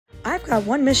I've got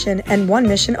one mission and one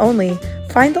mission only.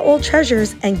 Find the old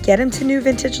treasures and get them to new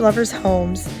vintage lovers'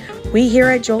 homes. We here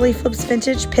at Jolie Flips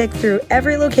Vintage pick through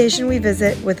every location we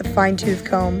visit with a fine-tooth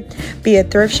comb. Be it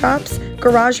thrift shops,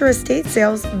 garage or estate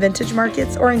sales, vintage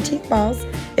markets, or antique malls,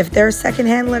 if there are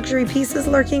secondhand luxury pieces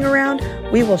lurking around,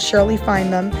 we will surely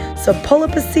find them. So pull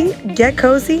up a seat, get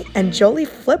cozy, and Jolie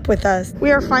Flip with us.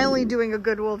 We are finally doing a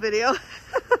Goodwill video.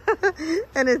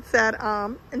 And it's at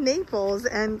Naples.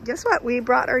 And guess what? We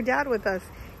brought our dad with us.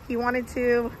 He wanted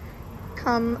to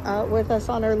come with us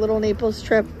on our little Naples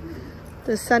trip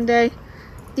this Sunday.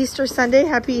 Easter Sunday.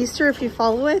 Happy Easter if you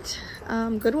follow it.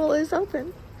 Goodwill is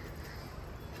open.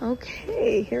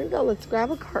 Okay, here we go. Let's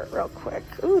grab a cart real quick.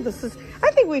 Ooh, this is,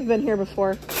 I think we've been here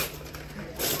before.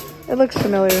 It looks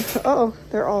familiar. Uh-oh,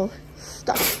 they're all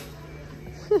stuck.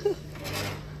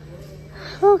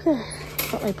 Okay,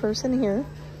 got my purse in here.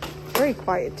 Very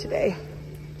quiet today.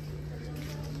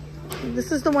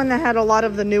 This is the one that had a lot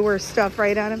of the newer stuff,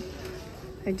 right, Adam?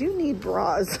 I do need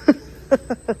bras.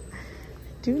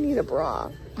 Do need a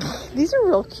bra. These are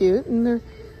real cute, and they're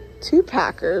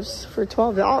 2-packers for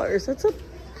 $12. That's a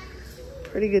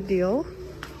pretty good deal.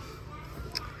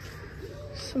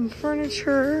 Some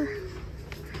furniture.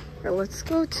 All right, let's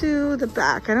go to the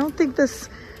back. I don't think this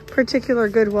particular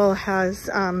Goodwill has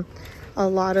a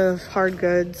lot of hard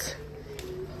goods.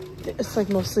 It's like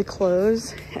mostly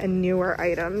clothes and newer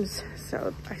items.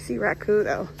 So I see Raku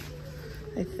though,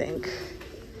 I think.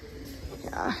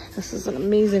 Yeah, this is an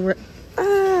amazing,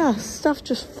 stuff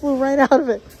just flew right out of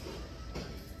it.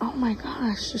 Oh my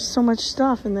gosh, there's so much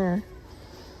stuff in there.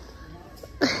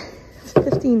 It's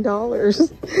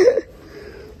 $15.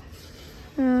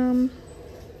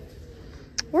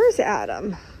 Where's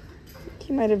Adam?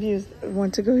 He might have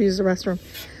want to go use the restroom.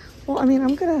 Well, I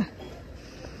mean,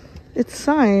 it's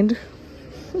signed.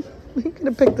 We're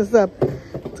gonna pick this up.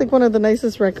 It's like one of the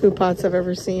nicest Raku pots I've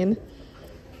ever seen.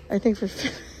 I think for,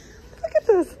 look at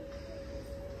this.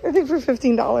 I think for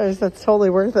 $15, that's totally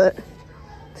worth it.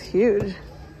 It's huge.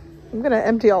 I'm gonna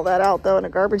empty all that out though in a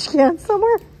garbage can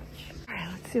somewhere. All right,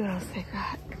 let's see what else they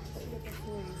got.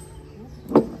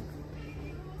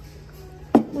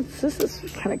 What's this? This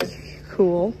is kind of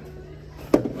cool.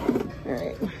 All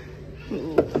right.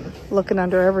 Ooh, looking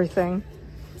under everything.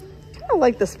 I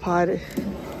like this pot. It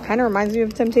kind of reminds me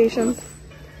of Temptations.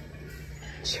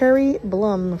 Cherry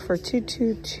Blum for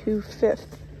 $2.25.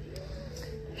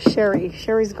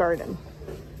 Sherry's Garden.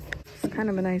 It's kind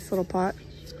of a nice little pot.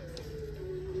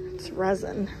 It's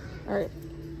resin. All right,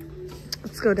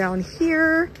 let's go down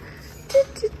here.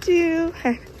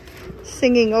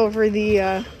 Singing over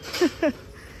the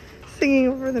singing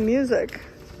over the music.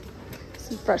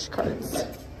 Some fresh cards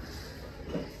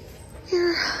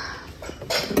here.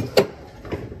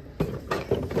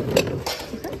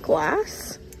 Is that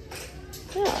glass?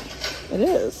 Yeah, it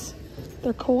is.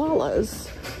 They're koalas.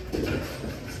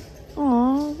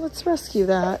 Aw, let's rescue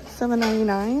that.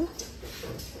 $7.99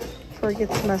 before it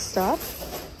gets messed up.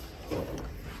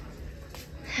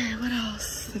 Okay, what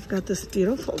else? They've got this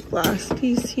beautiful glass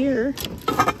piece here.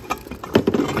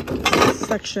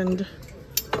 Sectioned.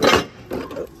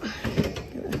 Oh,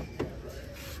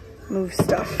 move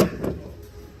stuff.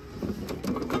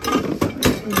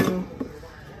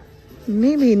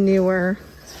 Maybe newer.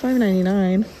 It's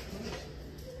 $5.99.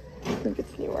 I think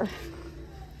it's newer.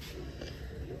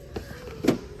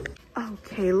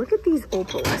 Okay, look at these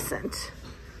opalescent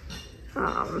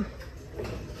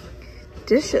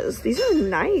dishes. These are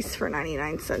nice for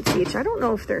 99 cents each. I don't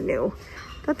know if they're new.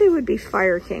 I thought they would be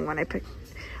Fire King when I picked.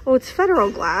 Oh, it's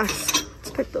Federal Glass. Let's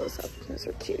pick those up. Those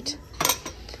are cute.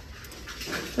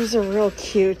 Those are real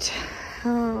cute.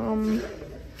 And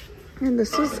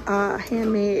this was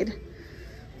handmade.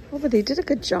 Oh, but they did a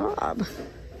good job.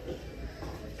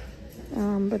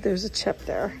 But there's a chip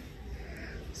there.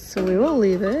 So we will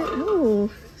leave it.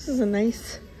 Oh, this is a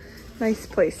nice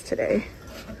place today.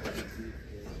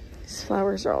 These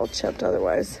flowers are all chipped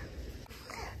otherwise.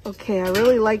 Okay, I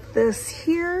really like this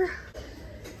here.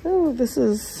 Oh, this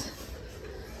is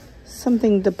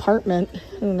something department.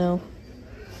 I don't know.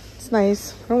 It's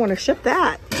nice. I don't want to ship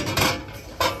that.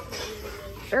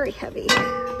 Very heavy.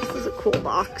 This is a cool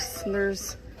box. And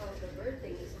there's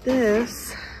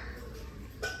this.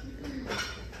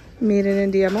 Made in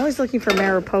India. I'm always looking for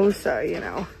Mariposa, you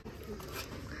know.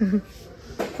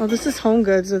 Well, this is Home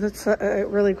Goods, so that's a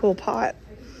really cool pot.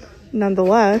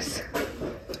 Nonetheless.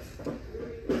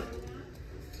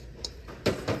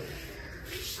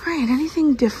 All right,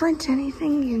 anything different?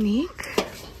 Anything unique?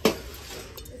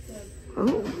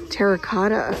 Oh,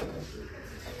 terracotta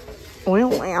oil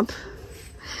lamp.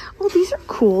 Oh, these are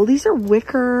cool. These are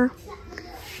wicker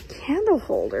candle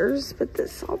holders, but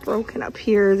this all broken up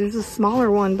here. There's a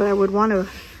smaller one, but I would want to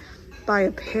buy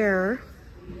a pair.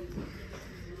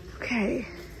 Okay,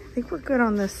 I think we're good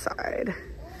on this side.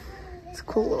 It's a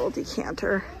cool little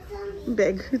decanter.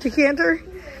 Big decanter.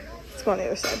 Let's go on the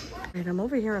other side. All right, I'm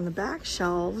over here on the back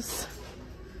shelves.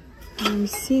 I'm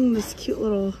seeing this cute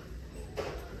little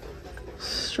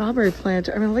strawberry plant.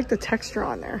 I mean, I like the texture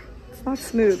on there. It's not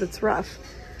smooth, it's rough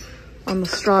on the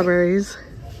strawberries.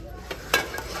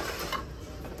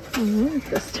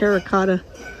 This terracotta.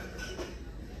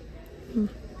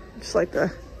 Just like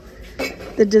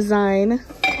the design.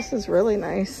 This is really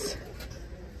nice.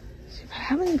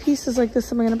 How many pieces like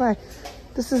this am I gonna buy?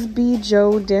 This is B.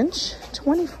 Joe Dinch.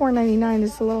 $24.99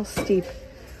 is a little steep,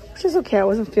 which is okay. I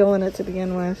wasn't feeling it to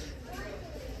begin with.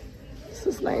 This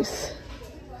is nice.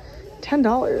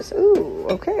 $10. Ooh,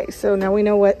 okay. So now we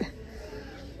know what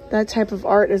that type of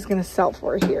art is gonna sell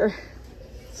for here.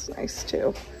 It's nice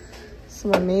too.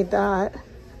 Someone made that.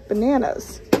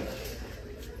 Bananas.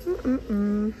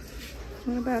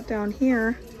 What about down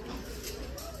here?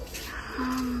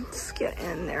 Let's get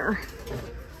in there.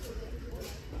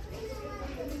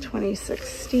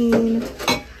 2016.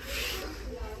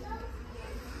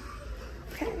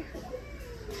 Okay.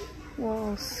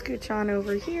 We'll scooch on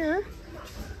over here.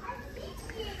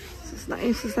 This is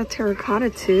nice. Is that terracotta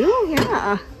too?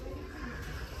 Yeah.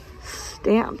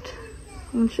 Stamped.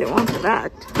 How much do you want for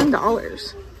that?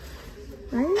 $10.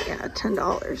 Right? Yeah,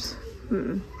 $10.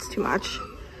 It's too much.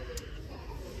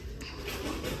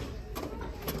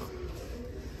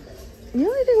 The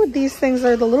only thing with these things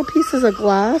are the little pieces of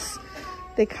glass.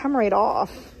 They come right off.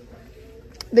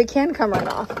 They can come right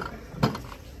off.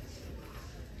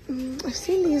 I've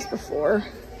seen these before.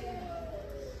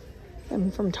 I'm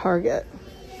from Target.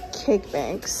 Cake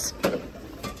banks.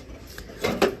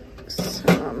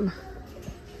 Some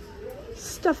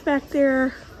stuff back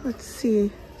there. Let's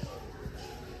see.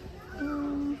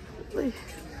 Really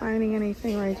finding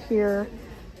anything right here.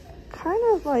 Kind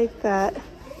of like that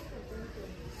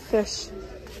fish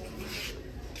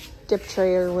dip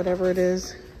tray or whatever it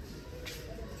is.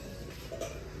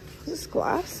 Is this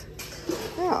glass?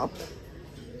 Oh.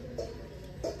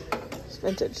 It's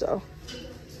vintage though.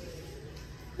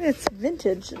 It's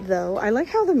vintage though. I like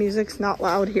how the music's not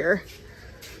loud here.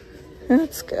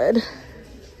 That's good.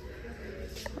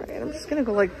 All right, I'm just gonna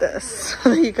go like this so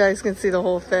that you guys can see the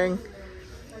whole thing.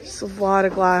 There's a lot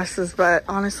of glasses, but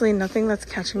honestly, nothing that's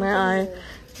catching my eye.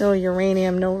 No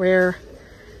uranium, no rare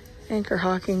Anchor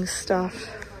Hawking stuff.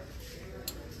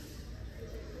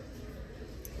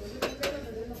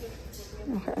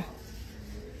 Okay.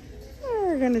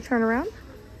 We're gonna turn around.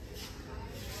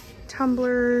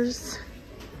 Tumblers.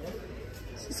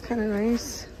 This is kind of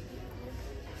nice.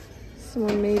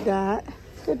 Someone made that.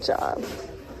 Good job.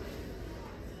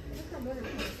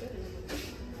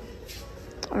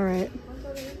 All right.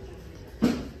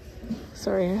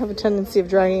 Sorry, I have a tendency of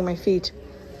dragging my feet.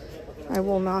 I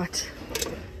will not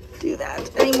do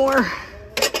that anymore.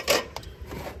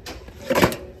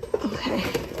 Okay.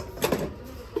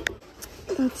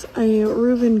 That's a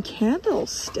Reuben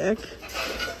candlestick.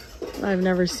 I've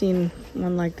never seen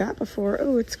one like that before.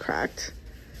 Oh, it's cracked.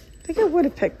 I think I would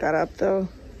have picked that up though.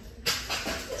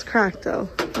 It's cracked though.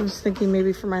 I was thinking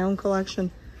maybe for my own collection,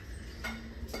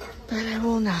 but I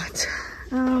will not.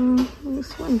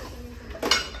 This one.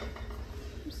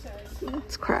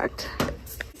 It's cracked.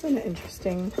 It's an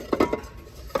interesting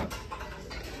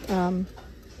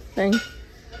thing.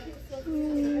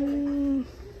 I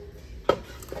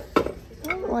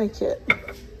don't like it.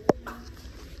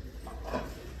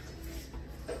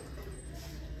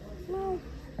 No.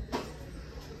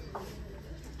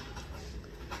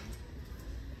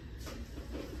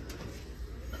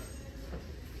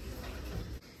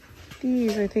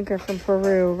 These I think are from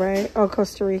Peru, right? Oh,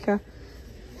 Costa Rica.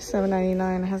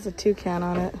 $7.99. It has a toucan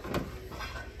on it.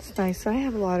 It's nice. I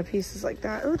have a lot of pieces like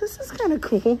that. Oh, this is kind of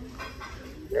cool. I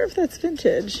wonder if that's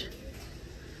vintage.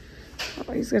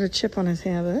 Oh, he's got a chip on his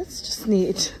hand, but that's just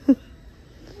neat.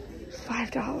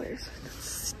 $5. That's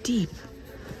steep.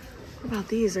 What about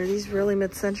these? Are these really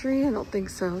mid-century? I don't think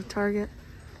so. Target.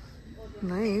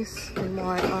 Nice. They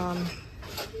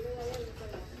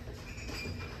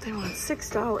want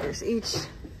 $6 each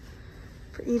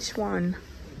for each one.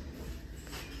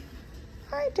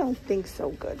 I don't think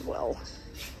so, Goodwill.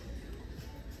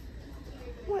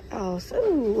 What else? Oh,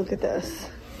 look at this.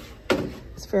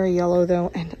 It's very yellow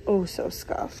though, and oh so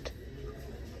scuffed.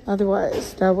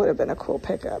 Otherwise, that would have been a cool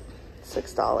pickup.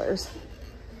 $6.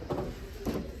 I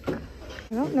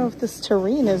don't know if this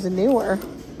tureen is newer.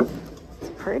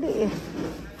 It's pretty.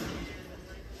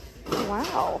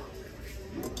 Wow.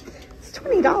 It's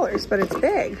 $20, but it's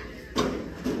big.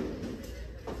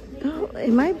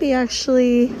 it might be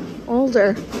actually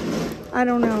older. I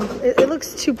don't know. It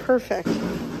looks too perfect.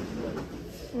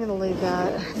 I'm gonna leave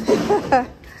that.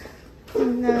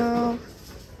 No.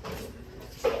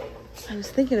 I was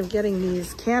thinking of getting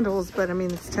these candles, but I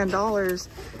mean, it's $10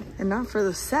 and not for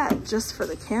the set, just for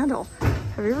the candle.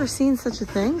 Have you ever seen such a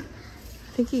thing?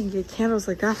 I think you can get candles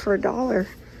like that for $1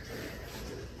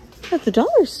 at the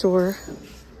dollar store.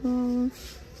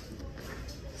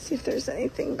 See if there's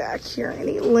anything back here.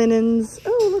 Any linens?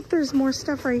 Oh, look, there's more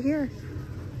stuff right here.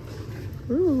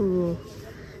 Ooh,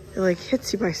 it like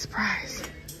hits you by surprise.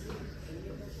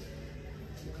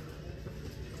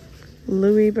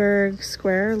 Louisburg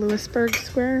Square.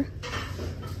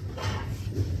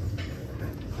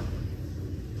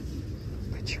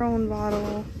 Patron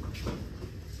bottle.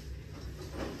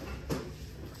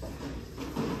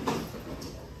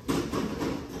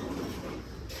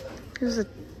 Here's a,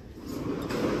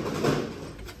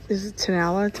 is it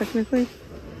Tanala technically?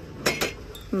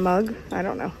 Mug? I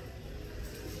don't know.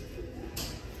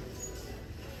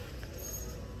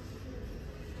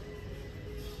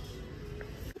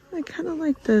 I kind of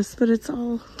like this, but it's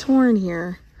all torn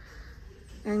here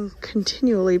and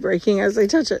continually breaking as I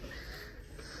touch it.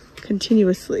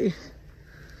 Continuously.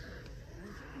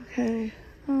 Okay.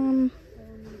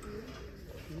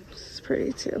 This is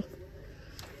pretty too.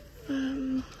 I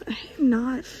am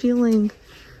not feeling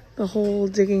the whole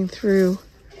digging through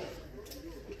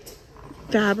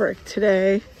fabric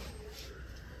today.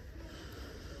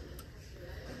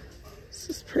 This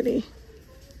is pretty.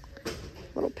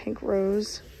 Little pink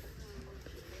rose.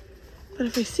 But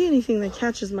if I see anything that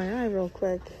catches my eye real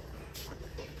quick,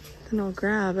 then I'll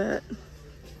grab it.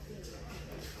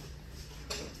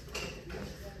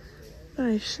 But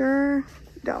I sure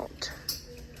don't.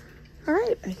 All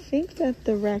right, I think that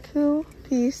the raku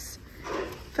piece,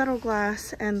 federal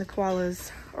glass, and the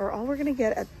koalas are all we're gonna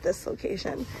get at this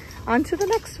location. On to the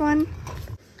next one.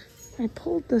 I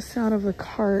pulled this out of the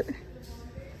cart.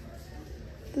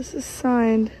 This is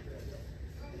signed,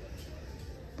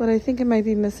 but I think it might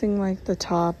be missing like the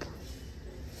top.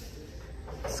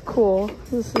 It's cool.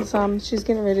 This is she's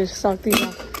getting ready to stock these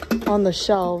up on the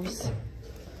shelves.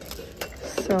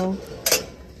 So,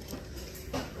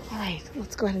 all right,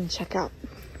 let's go ahead and check out.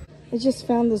 I just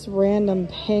found this random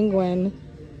penguin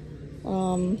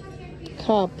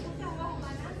cup,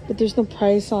 but there's no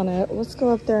price on it. Let's go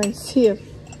up there and see if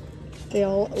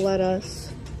they'll let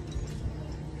us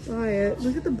buy it.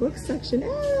 Look at the book section.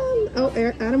 Oh,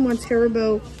 Adam wants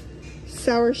Haribo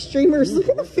sour streamers. Look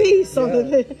at the face on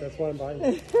it. That's why I'm buying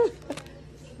it.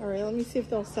 All right, let me see if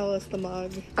they'll sell us the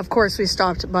mug. Of course, we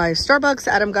stopped by Starbucks.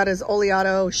 Adam got his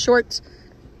Oleato short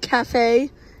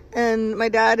cafe, and my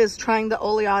dad is trying the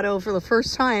Oleato for the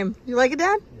first time. You like it,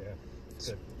 Dad? Yeah,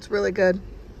 good. It's really good.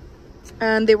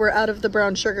 And they were out of the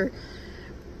brown sugar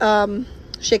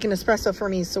shaken espresso for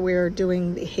me, so we're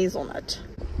doing the hazelnut.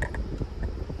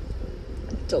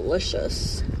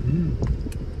 Delicious.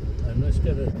 Let's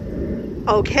get it.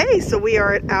 Okay, so we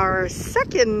are at our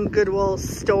second Goodwill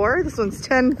store. This one's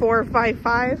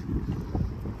 10455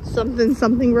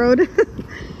 something road.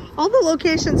 All the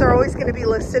locations are always going to be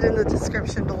listed in the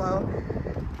description below.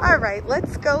 All right,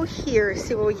 let's go here,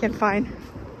 see what we can find.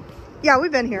 Yeah,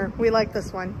 we've been here. We like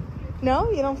this one. No,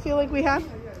 you don't feel like we have?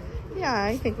 Yeah,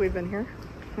 I think we've been here.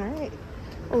 All right.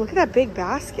 Oh, look at that big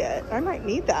basket. I might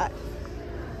need that.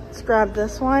 Let's grab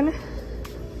this one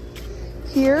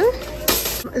here.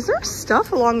 Is there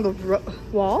stuff along the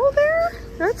wall there?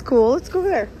 That's cool. Let's go over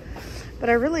there. But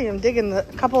I really am digging a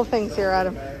couple of things here,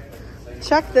 Adam.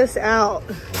 Check this out.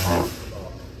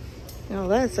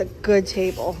 That's a good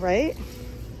table, right?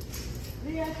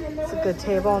 It's a good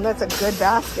table, and that's a good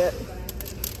basket.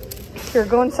 Here,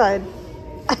 go inside.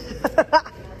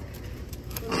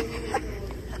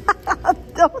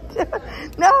 Don't do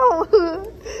it. No.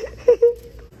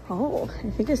 Oh, I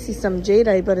think I see some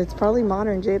jadeite, but it's probably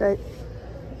modern jadeite.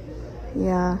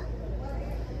 Yeah.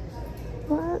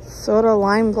 What? Soda,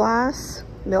 lime glass,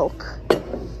 milk,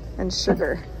 and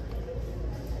sugar.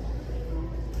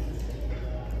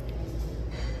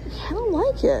 I don't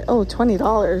like it. Oh,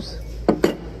 $20.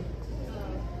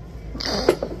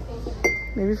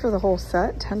 Maybe for the whole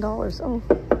set, $10. Oh.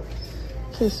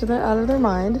 Okay, so they're out of their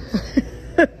mind.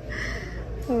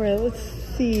 All right, let's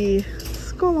see.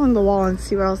 Let's go along the wall and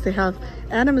see what else they have.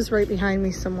 Adam is right behind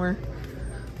me somewhere.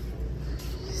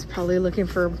 He's probably looking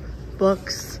for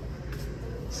books.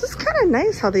 This is kind of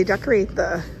nice how they decorate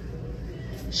the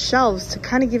shelves to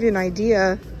kind of give you an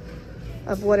idea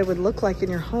of what it would look like in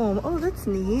your home. Oh, that's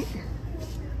neat.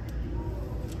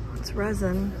 It's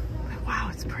resin. Wow,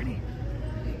 it's pretty.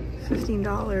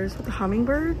 $15 with the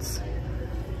hummingbirds.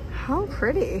 How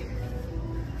pretty.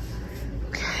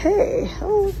 Okay.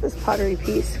 Oh, look at this pottery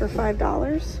piece for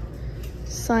 $5.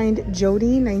 Signed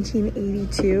Jody,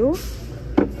 1982.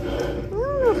 I don't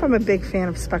know if I'm a big fan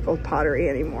of speckled pottery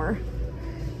anymore.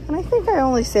 And I think I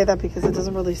only say that because it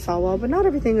doesn't really sell well, but not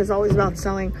everything is always about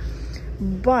selling.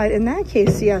 But in that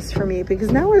case, yes, for me,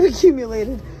 because now we've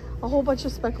accumulated a whole bunch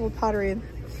of speckled pottery and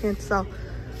can't sell.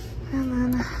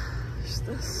 And then there's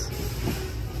this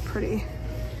pretty,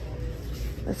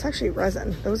 that's actually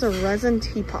resin. That was a resin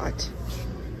teapot.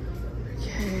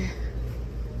 Okay.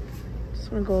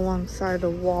 Just want to go alongside the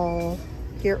wall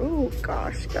here. Oh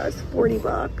gosh, guys, 40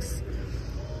 bucks.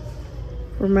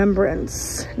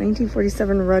 Remembrance,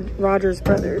 1947 Rogers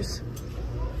Brothers.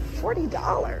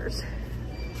 $40.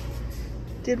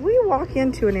 Did we walk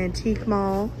into an antique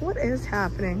mall? What is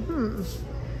happening?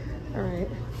 All right,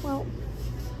 well,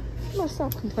 I'm gonna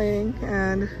stop complaining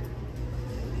and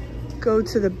go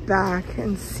to the back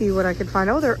and see what I can find.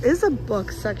 Oh, there is a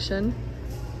book section.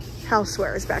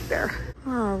 Houseware is back there.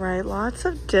 All right, lots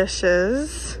of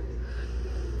dishes.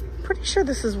 Pretty sure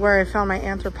this is where I found my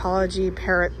anthropology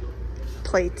parrot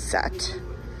plate set,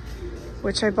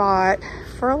 which I bought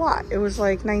for a lot. It was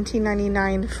like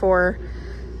 $19.99 for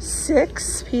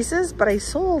 6 pieces, but I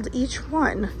sold each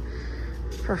one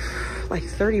for like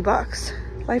 30 bucks.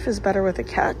 Life is better with a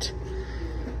cat.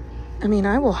 I mean,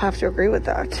 I will have to agree with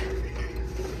that.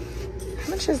 How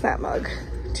much is that mug?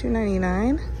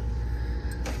 $2.99.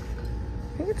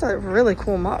 I think it's a really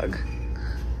cool mug.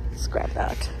 Let's grab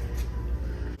that.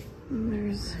 And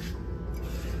there's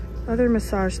other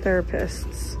massage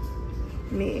therapists.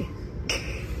 Me.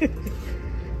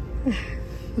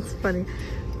 It's funny.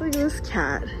 Look at this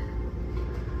cat.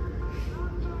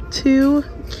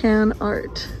 Toucan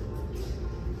art.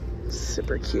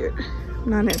 Super cute. I'm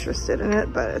not interested in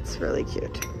it, but it's really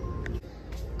cute.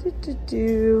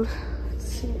 Let's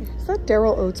see. Is that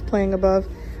Daryl Oates playing above?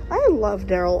 I love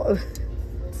Daryl Oates.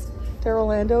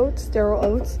 Daryl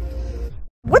Oates.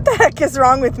 What the heck is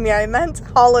wrong with me? I meant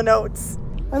Hall & Oates.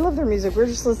 I love their music. We're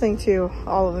just listening to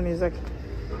all of the music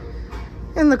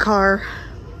in the car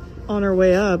on our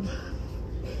way up.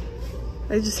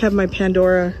 I just have my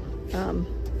Pandora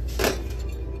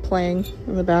playing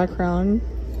in the background.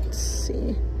 Let's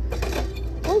see.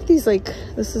 I like these, like,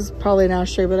 this is probably an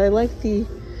ashtray, but I like the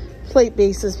plate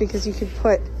bases because you could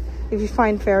put, if you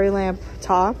find fairy lamp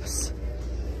tops,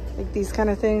 like these kind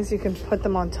of things, you can put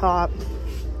them on top,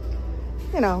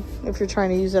 you know, if you're trying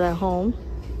to use it at home.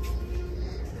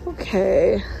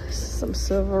 Okay, some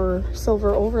silver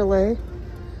overlay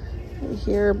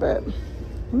here, but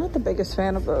I'm not the biggest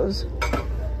fan of those.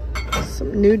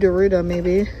 Some new Deruda,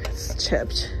 maybe. It's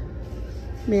chipped.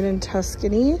 Made in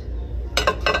Tuscany.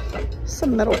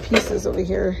 Some metal pieces over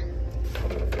here.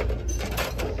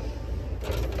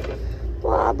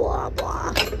 Blah, blah,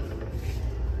 blah.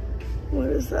 What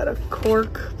is that, a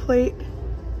cork plate?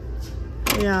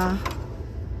 Yeah,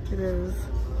 it is.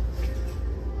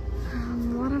 A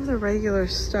lot of the regular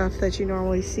stuff that you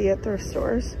normally see at thrift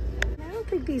stores. I don't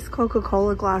think these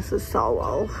Coca-Cola glasses sell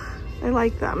well. I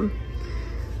like them.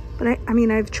 But I mean,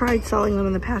 I've tried selling them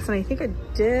in the past, and I think I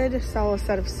did sell a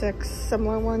set of 6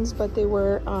 similar ones, but they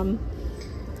were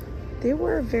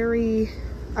very,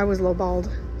 I was lowballed.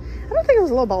 I don't think it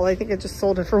was lowballed. I think I just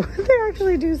sold it for what they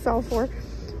actually do sell for,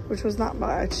 which was not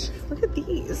much. Look at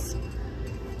these.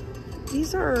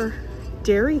 These are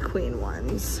Dairy Queen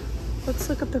ones. Let's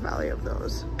look up the value of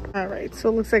those. All right, so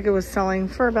it looks like it was selling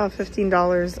for about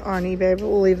 $15 on eBay, but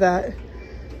we'll leave that.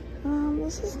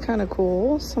 This is kind of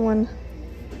cool. Someone,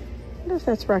 I wonder if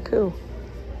that's Raku.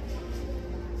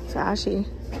 It's ashy.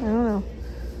 I don't know.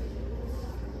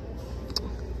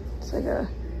 It's like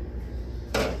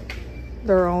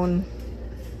their own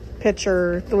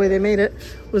picture. The way they made it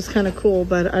was kind of cool,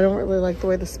 but I don't really like the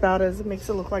way the spout is. It makes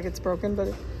it look like it's broken,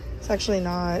 but it's actually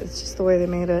not. It's just the way they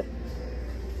made it.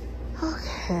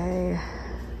 Okay.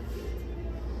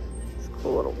 It's a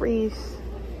cool little wreath.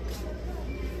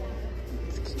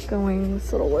 Let's keep going.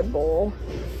 This little wood bowl.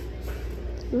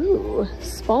 Ooh,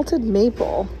 spalted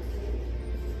maple.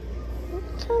 I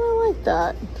kind of like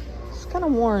that. It's kind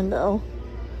of worn though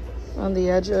on the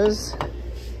edges.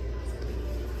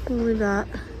 Look at that.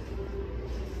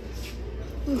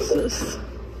 What's this?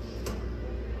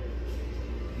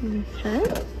 Okay.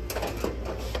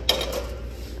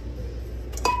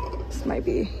 This might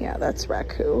be, yeah, that's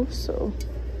Raku, so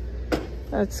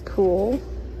that's cool.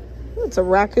 Ooh, it's a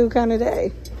Raku kind of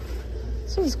day.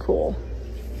 This one's cool.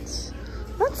 It's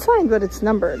not signed, but it's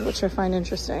numbered, which I find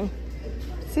interesting.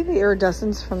 See the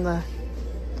iridescence from the,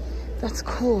 that's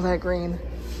cool, that green.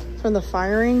 From the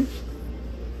firing.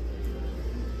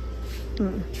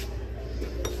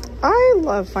 I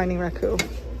love finding Raku.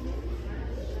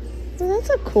 Well,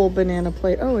 that's a cool banana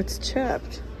plate. Oh, it's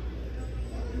chipped.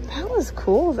 That was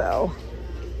cool though.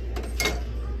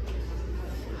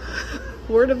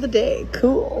 Word of the day,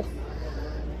 cool.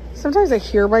 Sometimes I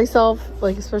hear myself,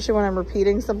 like especially when I'm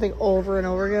repeating something over and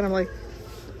over again, I'm like,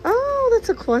 oh, that's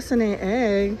a cloisonné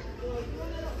egg.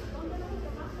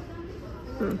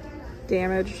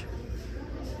 Damage.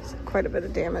 It's quite a bit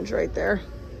of damage right there.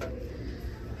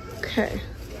 Okay.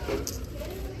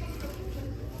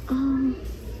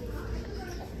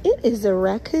 It is a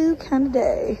raku kind of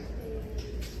day.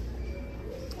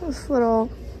 This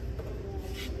little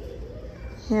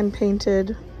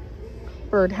hand-painted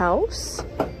birdhouse.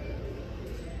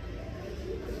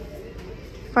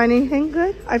 Find anything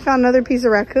good? I found another piece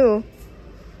of raku,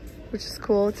 which is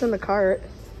cool. It's in the cart.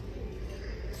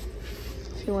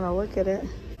 If you want to look at it.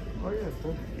 Oh, yeah,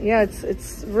 cool. Yeah,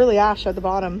 it's really ash at the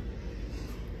bottom.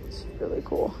 It's really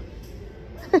cool.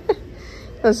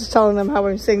 I was just telling them how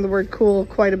I'm saying the word cool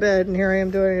quite a bit, and here I am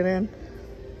doing it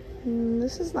in.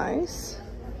 This is nice.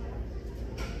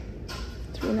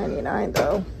 $3.99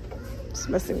 though. Just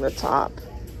missing the top.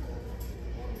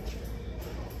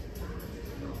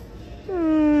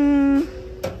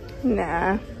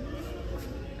 Nah.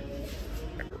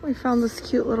 We found this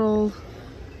cute little...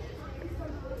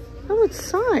 Oh, it's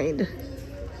signed.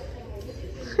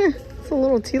 It's a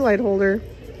little tea light holder.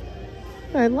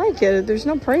 I like it. There's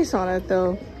no price on it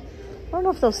though. I don't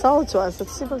know if they'll sell it to us.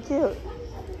 It's super cute.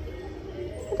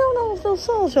 I don't know if they'll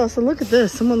sell it to us. And look at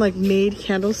this. Someone like made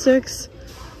candlesticks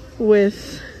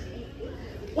with...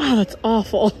 Wow, that's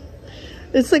awful.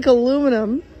 It's like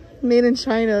aluminum made in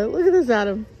China. Look at this,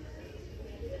 Adam.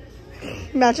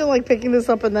 Imagine like picking this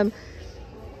up and then,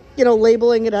 you know,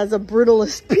 labeling it as a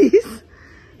brutalist piece.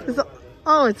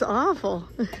 Oh, it's awful.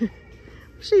 What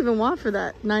should you even want for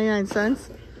that? 99 cents?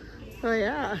 Oh,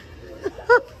 yeah.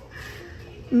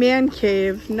 Man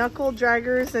cave. Knuckle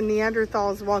draggers and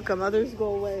Neanderthals welcome. Others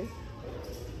go away.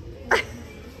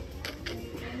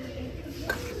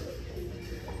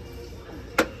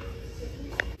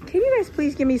 Can you guys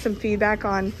please give me some feedback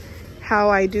on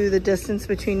how I do the distance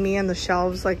between me and the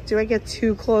shelves? Like, do I get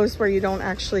too close where you don't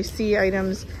actually see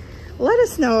items? Let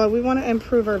us know. We want to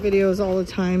improve our videos all the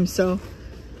time. So,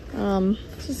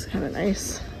 this is kind of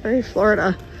nice. Very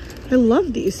Florida. I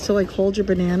love these to like hold your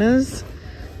bananas.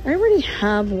 I already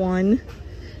have one.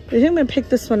 I think I'm gonna pick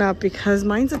this one up because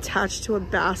mine's attached to a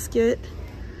basket.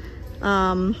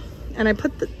 And I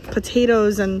put the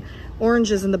potatoes and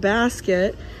oranges in the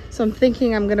basket. So I'm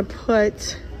thinking I'm gonna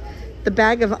put the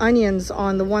bag of onions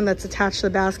on the one that's attached to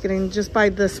the basket and just buy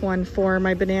this one for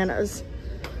my bananas.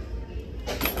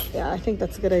 Yeah, I think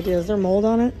that's a good idea. Is there mold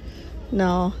on it?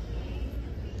 No.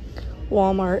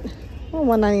 Walmart. Oh,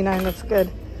 $1.99, that's good.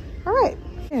 All right.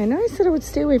 Yeah, I know I said I would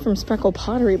stay away from speckled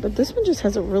pottery, but this one just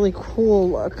has a really cool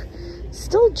look.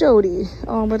 Still Jody.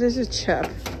 Oh, but it's a chip.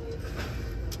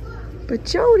 But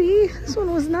Jody, this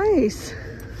one was nice.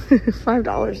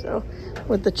 $5 though.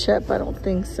 With the chip, I don't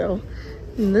think so.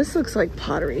 And this looks like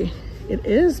pottery. It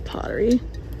is pottery.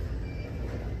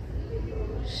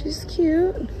 She's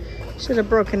cute. She had a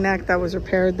broken neck that was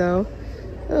repaired though.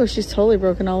 Oh, she's totally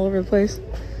broken all over the place.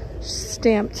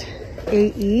 Stamped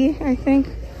AE, I think.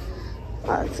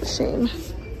 Oh, that's a shame.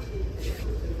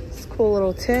 This cool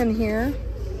little tin here.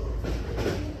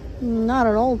 Not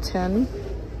an old tin.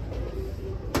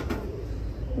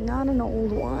 Not an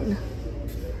old one.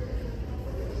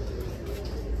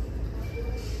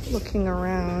 Looking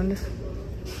around.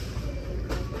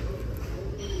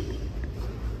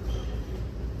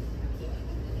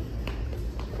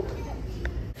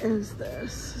 Is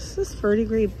this? Is this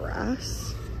verdigris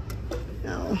brass?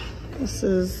 No. This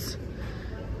is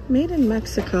made in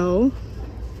Mexico.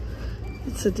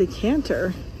 It's a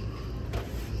decanter.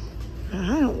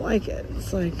 I don't like it.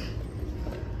 It's like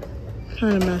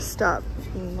kind of messed up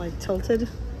and like tilted.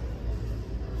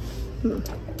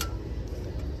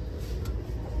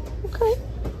 Okay.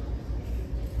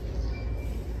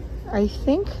 I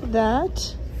think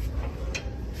that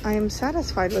I am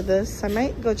satisfied with this. I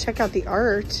might go check out the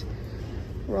art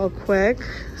real quick.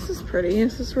 This is pretty.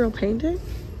 Is this real painting?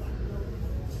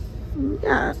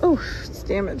 Yeah. Oh, it's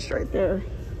damaged right there.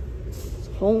 There's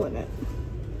a hole in it.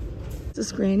 Is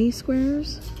this granny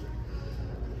squares?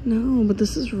 No, but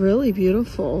this is really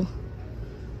beautiful.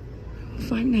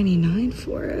 $5.99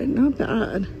 for it. Not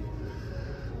bad.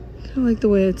 Kind of like the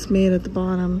way it's made at the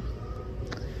bottom.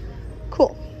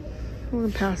 Cool. I'm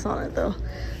gonna pass on it though.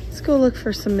 Let's go look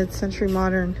for some mid-century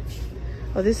modern.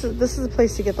 Oh, this is a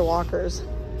place to get the walkers.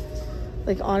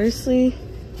 Like honestly,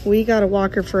 we got a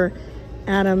walker for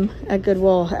Adam at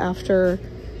Goodwill after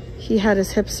he had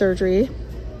his hip surgery.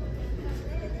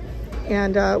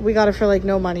 And we got it for like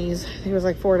no monies. I think it was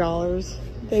like $4.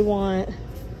 They want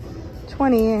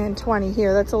 20 and 20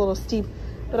 here. That's a little steep,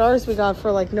 but ours we got for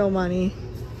like no money.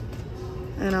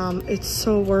 And it's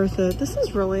so worth it. This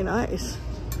is really nice.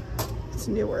 It's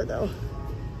newer though.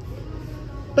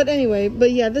 But anyway,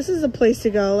 but yeah, this is a place to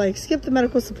go. Like, skip the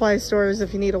medical supply stores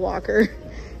if you need a walker.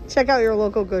 Check out your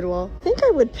local Goodwill. I think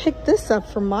I would pick this up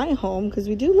for my home because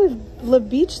we do live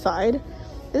beachside.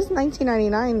 This is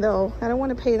 $19.99 though. I don't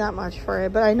want to pay that much for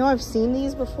it, but I know I've seen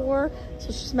these before, so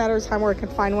it's just a matter of time where I can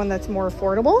find one that's more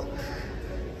affordable.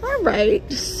 All right,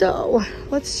 so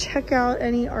let's check out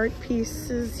any art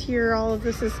pieces here. All of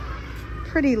this is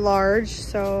pretty large,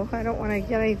 so I don't want to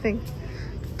get anything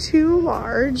too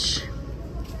large.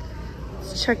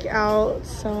 Let's check out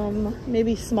some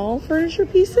maybe small furniture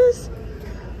pieces,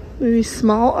 maybe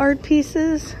small art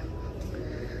pieces.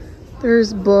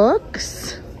 There's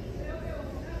books.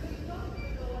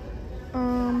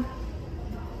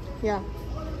 Yeah,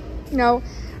 no,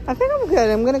 I think I'm good.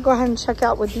 I'm gonna go ahead and check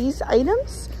out with these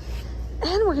items,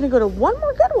 and we're gonna go to one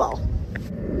more Goodwill.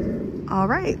 All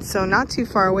right, so not too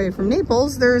far away from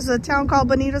Naples, there's a town called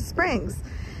Bonita Springs,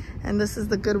 and this is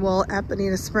the Goodwill at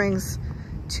Bonita Springs.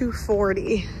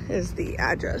 240 is the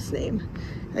address name.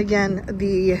 Again,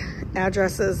 the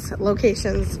addresses,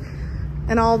 locations,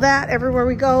 and all that everywhere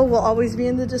we go will always be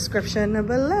in the description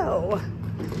below.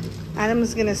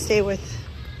 Adam's gonna stay with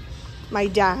my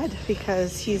dad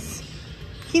because he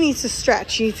needs to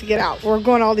stretch. He needs to get out. We're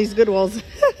going to all these Goodwills.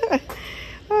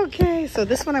 Okay, so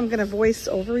this one I'm gonna voice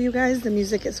over you guys. The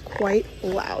music is quite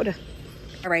loud.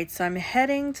 All right, so I'm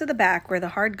heading to the back where the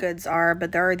hard goods are,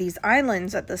 but there are these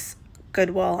islands at this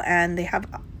Goodwill and they have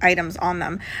items on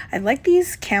them. I like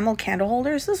these camel candle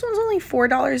holders. This one's only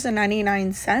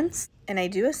 $4.99, and I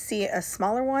do see a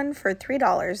smaller one for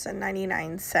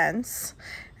 $3.99.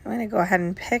 I'm gonna go ahead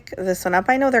and pick this one up.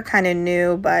 I know they're kind of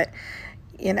new, but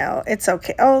you know, it's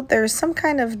okay. Oh, there's some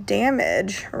kind of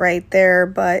damage right there,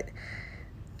 but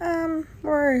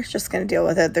we're just gonna deal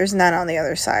with it. There's none on the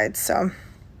other side, so I'm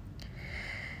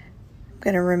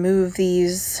gonna remove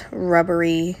these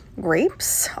rubbery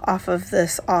grapes off of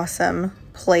this awesome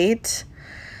plate.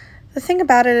 The thing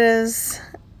about it is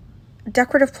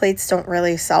decorative plates don't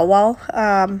really sell well.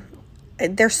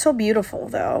 They're so beautiful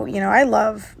though. You know, I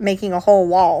love making a whole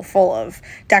wall full of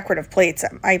decorative plates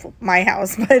at my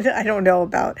house, but I don't know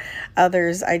about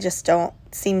others. I just don't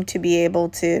seem to be able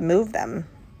to move them.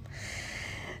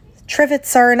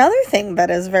 Trivets are another thing that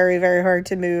is very, very hard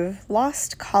to move.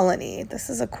 Lost Colony. This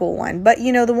is a cool one. But,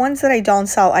 you know, the ones that I don't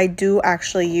sell, I do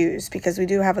actually use because we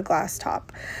do have a glass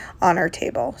top on our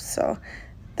table. So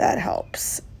that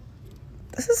helps.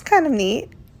 This is kind of neat.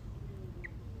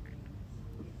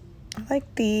 I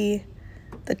like the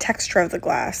texture of the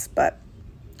glass, but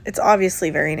it's obviously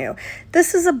very new.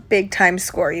 This is a big time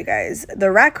score, you guys. The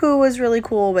Raku was really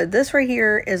cool, but this right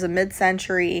here is a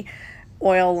mid-century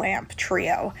oil lamp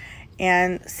trio.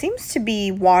 And seems to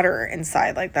be water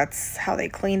inside, like that's how they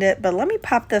cleaned it. But let me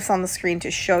pop this on the screen to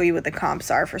show you what the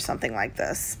comps are for something like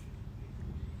this.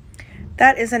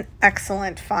 That is an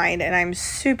excellent find, and I'm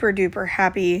super duper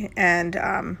happy. And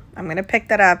I'm gonna pick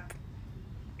that up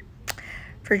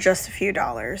for just a few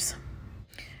dollars.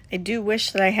 I do wish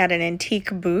that I had an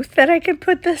antique booth that I could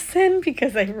put this in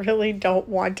because I really don't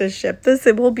want to ship this.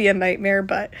 It will be a nightmare,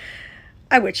 but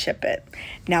I would ship it.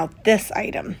 Now this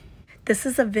item. This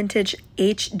is a vintage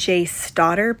H.J.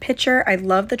 Stoddard pitcher. I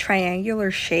love the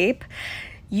triangular shape.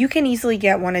 You can easily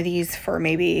get one of these for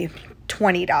maybe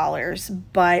 $20,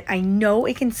 but I know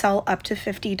it can sell up to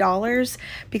 $50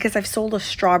 because I've sold a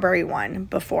strawberry one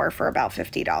before for about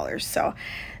 $50. So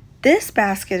this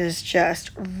basket is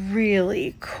just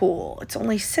really cool. It's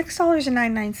only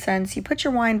 $6.99. You put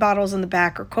your wine bottles in the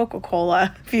back or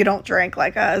Coca-Cola if you don't drink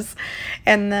like us.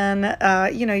 And then,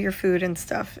 you know, your food and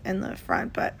stuff in the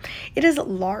front. But it is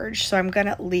large, so I'm going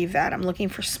to leave that. I'm looking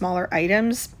for smaller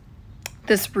items.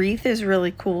 This wreath is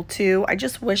really cool too. I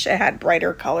just wish it had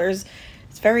brighter colors.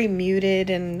 It's very muted,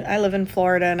 and I live in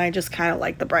Florida, and I just kind of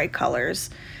like the bright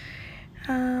colors.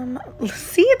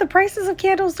 See, the prices of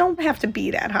candles don't have to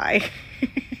be that high.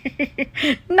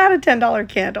 Not a $10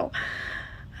 candle.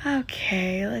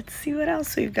 Okay, let's see what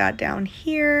else we've got down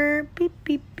here. Beep,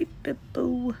 beep, beep, beep,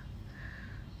 boo.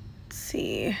 Let's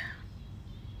see.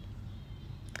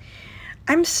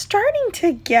 I'm starting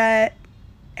to get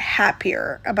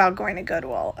happier about going to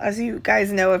Goodwill. As you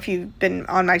guys know, if you've been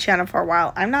on my channel for a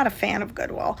while, I'm not a fan of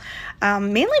Goodwill.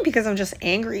 Mainly because I'm just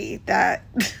angry that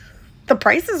the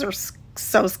prices are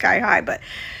so sky high. But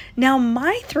now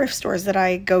my thrift stores that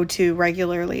I go to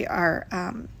regularly are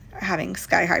having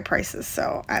sky high prices,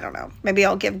 so I don't know, maybe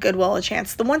I'll give Goodwill a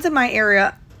chance. The ones in my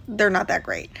area, they're not that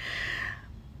great.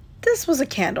 This was a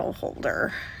candle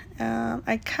holder.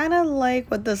 I kind of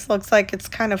like what this looks like. It's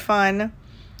kind of fun.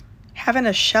 Having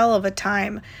a shell of a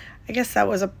time. I guess that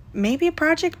was maybe a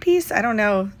project piece. I don't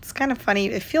know. It's kind of funny.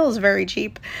 It feels very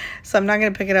cheap, so I'm not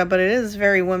going to pick it up, but it is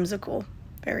very whimsical.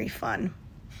 Very fun.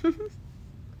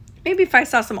 Maybe if I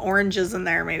saw some oranges in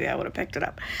there, maybe I would have picked it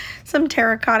up. Some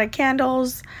terracotta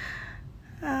candles.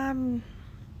 Let's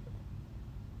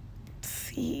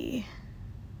see.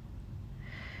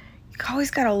 You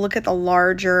always got to look at the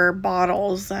larger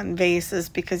bottles and vases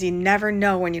because you never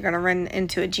know when you're going to run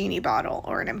into a genie bottle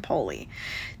or an Empoli.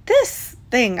 This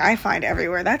thing I find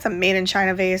everywhere. That's a made in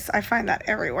China vase. I find that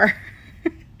everywhere.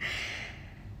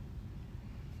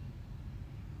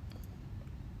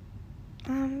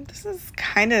 This is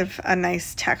kind of a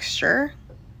nice texture.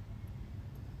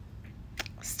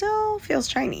 Still feels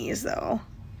Chinese though.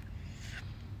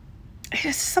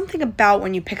 There's something about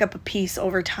when you pick up a piece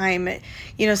over time.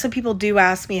 You know, some people do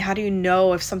ask me, how do you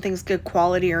know if something's good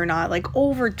quality or not? Like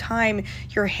over time,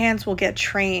 your hands will get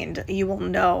trained. You will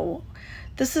know.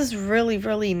 This is really,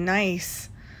 really nice.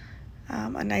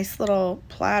 A nice little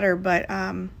platter, but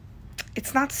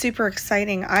it's not super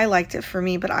exciting. I liked it for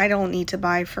me, but I don't need to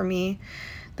buy for me.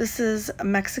 This is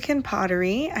Mexican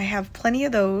pottery. I have plenty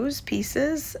of those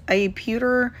pieces. A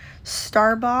pewter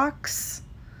Starbucks.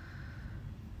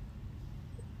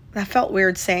 That felt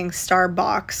weird saying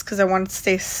Starbucks because I wanted to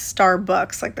say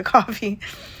Starbucks, like the coffee.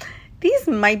 These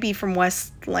might be from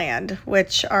Westland,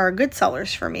 which are good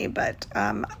sellers for me, but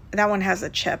that one has a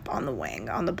chip on the wing,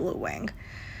 on the blue wing.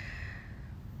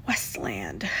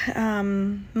 Westland.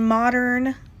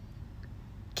 Modern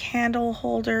candle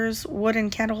holders, wooden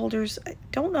candle holders. I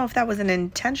don't know if that was an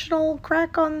intentional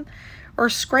crack on or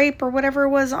scrape or whatever it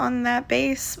was on that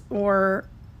base, or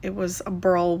it was a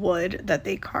burl wood that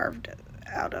they carved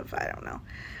out of. I don't know.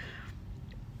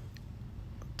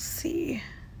 Let's see.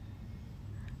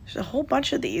 There's a whole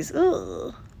bunch of these.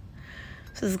 Ugh.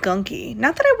 This is gunky.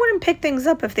 Not that I wouldn't pick things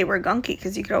up if they were gunky,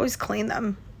 because you could always clean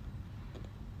them.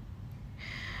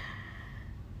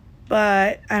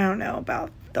 But I don't know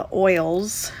about the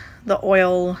oils, the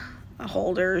oil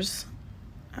holders.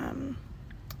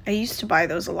 I used to buy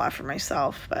those a lot for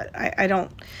myself, but I don't.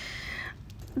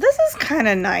 This is kind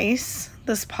of nice,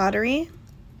 this pottery.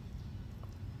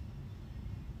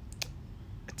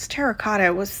 It's terracotta.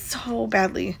 I was so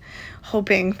badly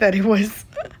hoping that it was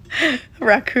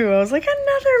raku. I was like,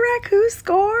 another raku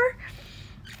score?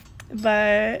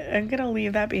 But I'm going to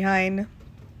leave that behind.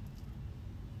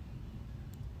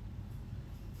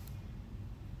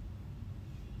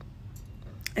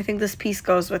 I think this piece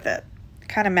goes with it. It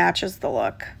kind of matches the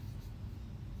look.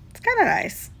 It's kind of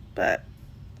nice, but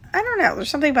I don't know. There's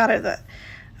something about it that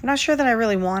I'm not sure that I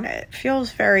really want it.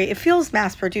 It feels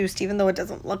mass-produced, even though it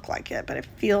doesn't look like it, but it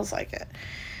feels like it.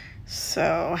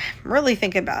 So I'm really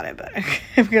thinking about it, but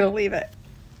I'm going to leave it.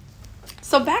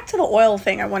 So back to the oil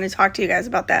thing. I want to talk to you guys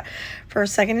about that for a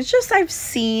second. It's just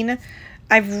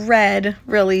I've read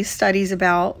really studies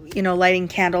about, you know, lighting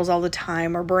candles all the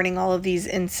time or burning all of these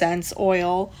incense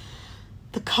oil,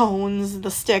 the cones,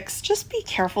 the sticks. Just be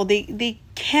careful.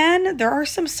 There are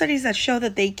some studies that show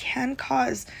that they can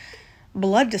cause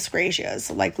blood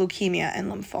dyscrasias like leukemia and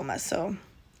lymphoma. So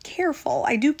careful.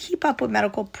 I do keep up with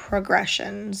medical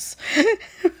progressions.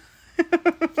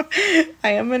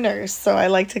 I am a nurse, so I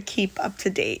like to keep up to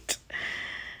date.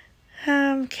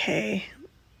 Okay.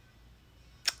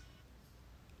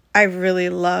 I really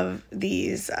love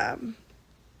these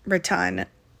rattan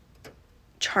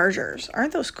chargers.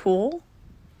 Aren't those cool?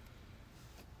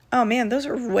 Oh man, those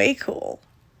are way cool.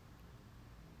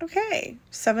 Okay,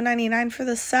 $7.99 for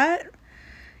the set.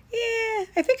 Yeah,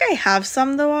 I think I have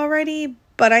some though already,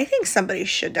 but I think somebody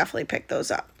should definitely pick those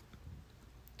up.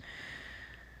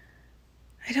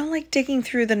 I don't like digging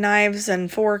through the knives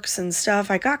and forks and stuff.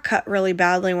 I got cut really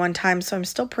badly one time, so I'm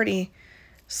still pretty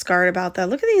scarred about that.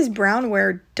 Look at these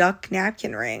brownware duck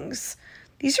napkin rings.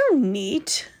 These are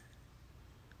neat.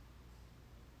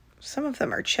 Some of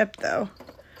them are chipped though.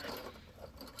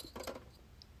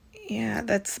 Yeah,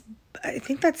 I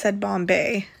think that said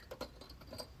Bombay.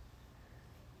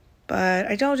 But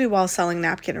I don't do well selling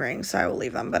napkin rings, so I will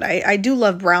leave them. But I do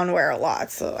love brownware a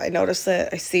lot, so I notice it,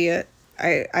 I see it.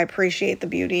 I appreciate the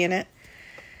beauty in it.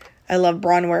 I love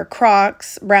brownware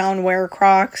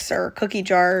crocks or cookie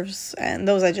jars, and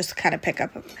those I just kind of pick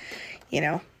up, you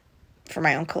know, for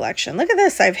my own collection. Look at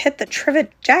this. I've hit the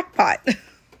trivet jackpot.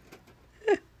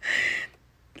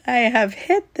 I have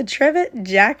hit the trivet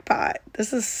jackpot.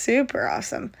 This is super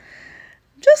awesome.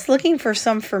 I'm just looking for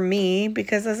some for me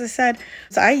because, as I said,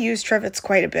 I use trivets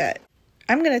quite a bit.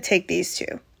 I'm going to take these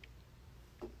two.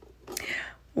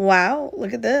 Wow,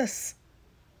 look at this.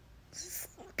 This is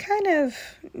kind of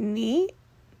neat.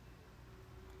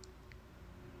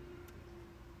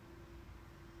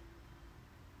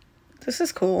 This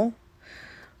is cool.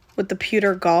 With the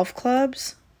pewter golf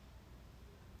clubs.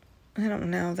 I don't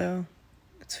know, though.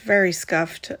 It's very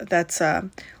scuffed. That's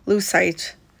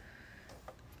lucite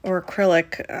or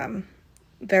acrylic.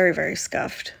 Very, very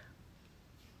scuffed.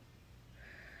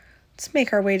 Let's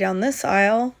make our way down this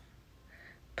aisle.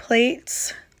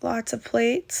 Plates. Lots of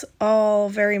plates. All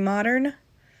very modern.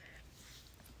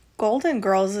 Golden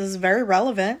Girls is very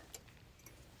relevant.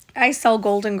 I sell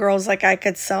Golden Girls like I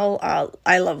could sell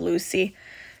I Love Lucy.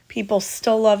 People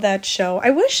still love that show. I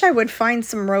wish I would find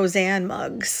some Roseanne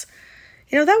mugs.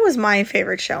 You know, that was my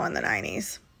favorite show in the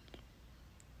 90s.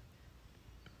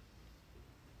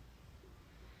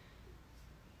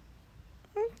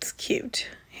 It's cute.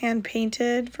 Hand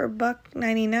painted for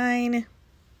 $1.99.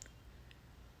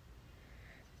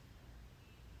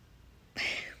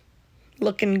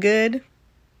 Looking good.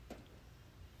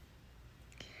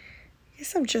 I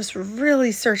guess I'm just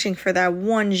really searching for that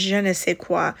one je ne sais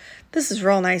quoi. This is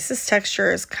real nice. This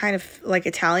texture is kind of like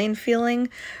Italian feeling,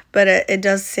 but it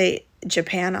does say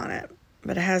Japan on it.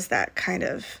 But it has that kind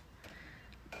of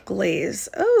glaze.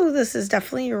 Oh, this is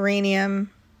definitely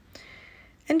uranium.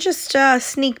 And just a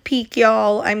sneak peek,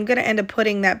 y'all. I'm going to end up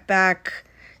putting that back.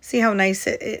 See how nice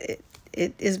it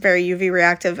is, very UV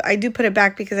reactive. I do put it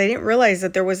back because I didn't realize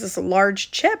that there was this large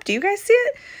chip. Do you guys see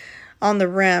it? On the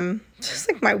rim.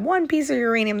 Just like my one piece of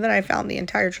uranium that I found the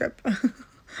entire trip.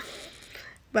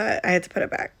 But I had to put it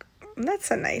back.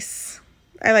 That's a nice.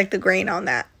 I like the grain on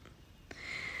that.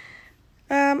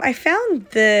 I found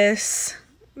this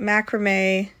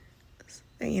macrame,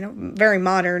 you know, very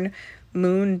modern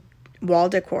moon wall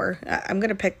decor. I'm going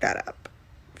to pick that up.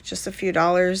 Just a few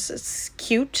dollars. It's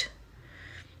cute.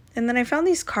 And then I found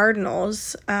these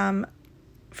cardinals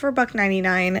for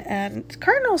 $1.99, and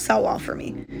cardinals sell well for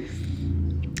me.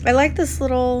 I like this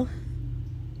little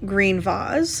green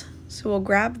vase, so we'll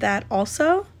grab that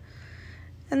also.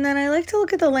 And then I like to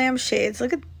look at the lampshades.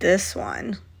 Look at this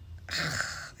one. Ugh,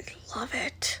 I love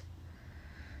it.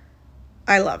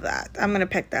 I love that. I'm going to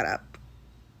pick that up.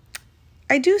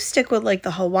 I do stick with like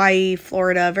the Hawaii,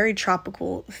 Florida, very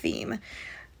tropical theme.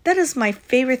 That is my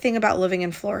favorite thing about living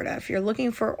in Florida. If you're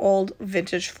looking for old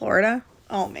vintage Florida,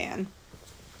 oh man,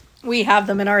 we have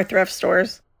them in our thrift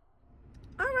stores.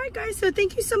 All right, guys, so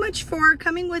thank you so much for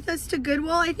coming with us to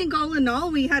Goodwill. I think all in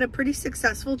all, we had a pretty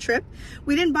successful trip.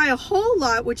 We didn't buy a whole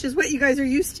lot, which is what you guys are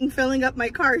used to filling up my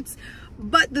carts.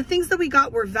 But the things that we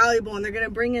got were valuable, and they're going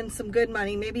to bring in some good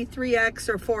money, maybe 3X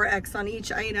or 4X on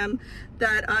each item.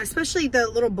 That especially the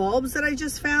little bulbs that I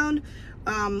just found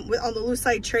on the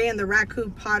lucite tray and the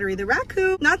raku pottery. The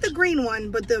raku, not the green one,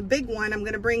 but the big one, I'm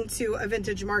going to bring to a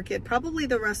vintage market, probably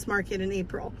the Rust Market in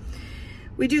April.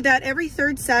 We do that every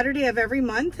third Saturday of every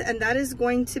month, and that is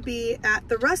going to be at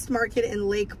the Rust Market in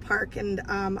Lake Park, and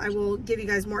I will give you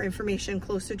guys more information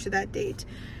closer to that date.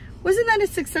 Wasn't that a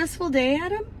successful day,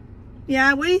 Adam?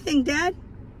 Yeah, what do you think, Dad?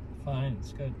 Fine,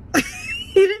 it's good.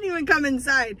 He didn't even come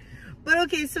inside. But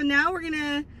okay, so now we're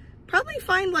gonna probably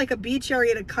find like a beach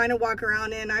area to kind of walk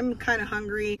around in. I'm kind of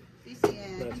hungry.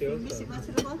 Thank you.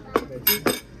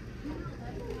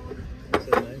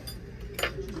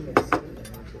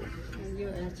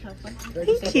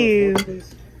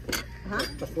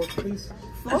 A fork, please.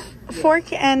 A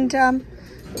fork and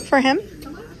for him,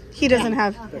 he doesn't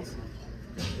have.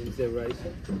 Is there rice?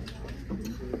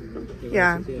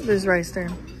 Yeah, there's rice there.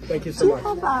 Thank you Do so you much.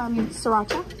 have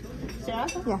sriracha?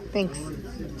 Sriracha? Yeah, thanks.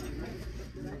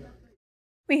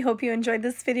 We hope you enjoyed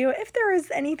this video. If there is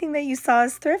anything that you saw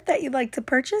as thrift that you'd like to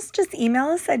purchase, just email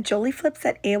us at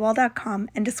jolieflips@aol.com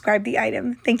and describe the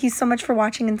item. Thank you so much for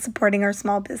watching and supporting our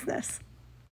small business.